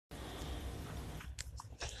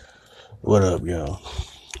What up, y'all?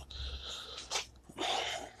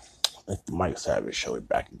 It's the Mike Savage Show. We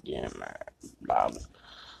back again, man.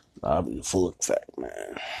 Live in full effect,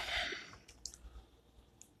 man.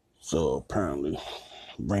 So apparently,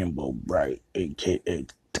 Rainbow Bright, aka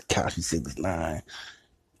Tekashi 69,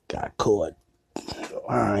 got caught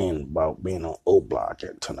lying about being on O Block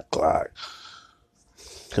at 10 o'clock.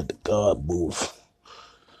 Cause the guard booth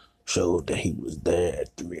showed that he was there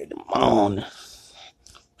at 3 in the morning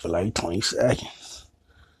for like 20 seconds.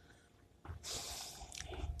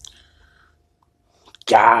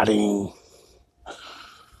 Got him.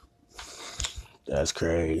 That's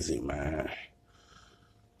crazy, man.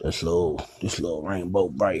 This little Rainbow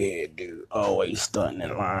Bright head dude always stunting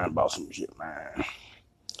and lying about some shit, man.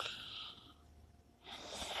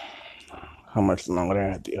 How much longer do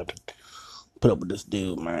I have to put up with this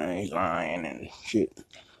dude, man? He's lying and shit.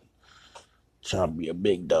 Trying to be a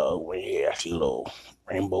big dog when he actually a little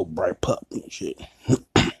Rainbow Bright pup and shit.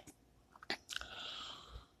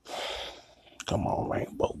 Come on,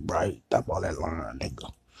 Rainbow Bright. Stop all that lying,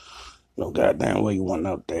 nigga. No goddamn way you want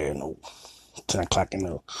out there, no 10 o'clock in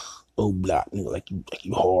the old block, nigga, like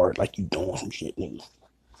you hard, like you doing some shit, nigga.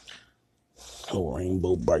 Oh,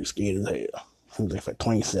 Rainbow Bright scared as hell. He was there for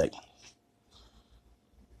 20 seconds.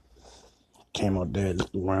 Came out there,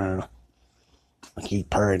 looked around, like he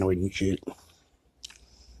paranoid and shit.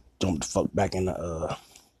 Jumped the fuck back in the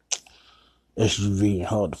SUV and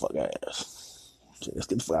hauled the fuck ass. Shit, let's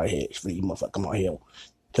get the fuck out of here. You motherfucker come out here,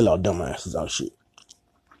 kill our dumbasses out shit.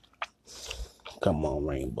 Come on,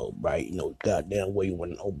 Rainbow Bright. You know goddamn way you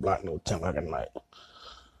went no block, no 10 o'clock at night.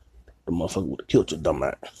 The motherfucker would have killed your dumb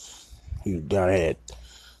ass. You down there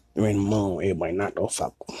during the moon, everybody knocked the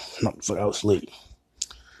fuck out sleep.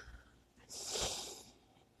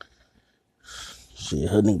 Shit,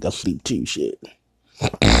 her nigga got sleep too, shit.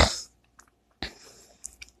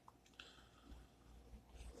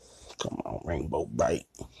 Come on, Rainbow Bright.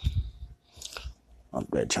 I'm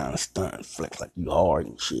there trying to stunt and flex like you hard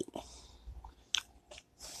and shit.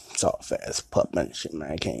 Soft fast pup and shit,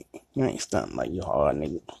 man. You ain't stunting like you hard,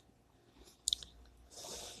 nigga.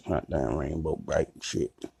 Not damn Rainbow Bright and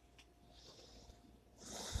shit.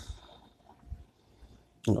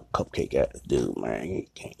 You know, cupcake ass dude, man. He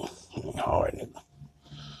ain't hard, nigga.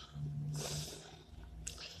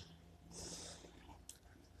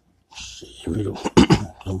 Shit, real.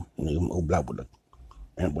 Nigga, old block with the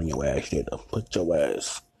and bring your ass here to put your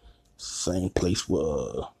ass same place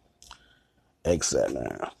where X at,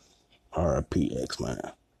 man. RPX,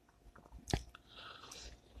 man.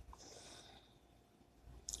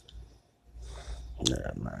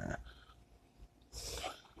 Yeah, man.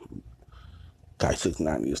 Guy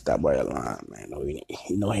 69 need to stop by the line, man. No, he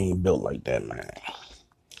ain't built like that, man.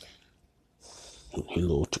 He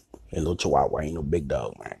little chihuahua, ain't no big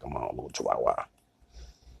dog, man. Come on, little chihuahua.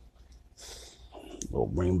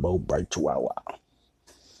 Little Rainbow Bright chihuahua.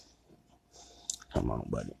 Come on,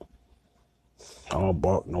 buddy. I don't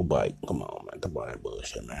bark, no bite. Come on, man. Don't buy that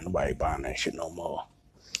bullshit, man. Nobody buying that shit no more.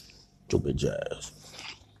 Stupid jazz.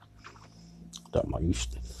 Talking about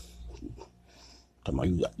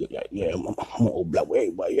you got, yeah, I'm on old block where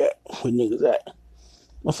everybody at. Where niggas at?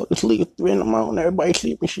 Motherfuckers sleep at 3 in the morning, everybody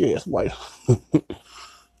sleeping shit. That's why.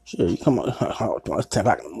 Shit, you come on, it's 10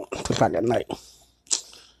 o'clock in the morning, 10 o'clock at night.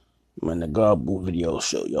 Man, the Garbo video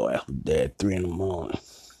show your ass was dead 3 in the morning.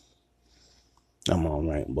 Come on,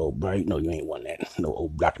 Rainbow Bright. No, you ain't want that. No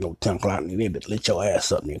old block, no 10 o'clock, nigga. Lit your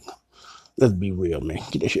ass up, nigga. Let's be real, man.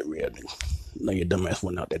 Get that shit real, nigga. No, your dumb ass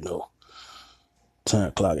went out there, no 10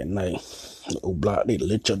 o'clock at night. The old block, they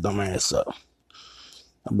lit your dumb ass up.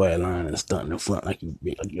 Nobody lying and stunting in front like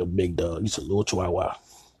you're a big dog. You a little chihuahua.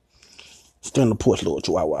 Stand on the porch, little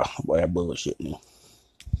chihuahua. Boy, that bullshit, nigga.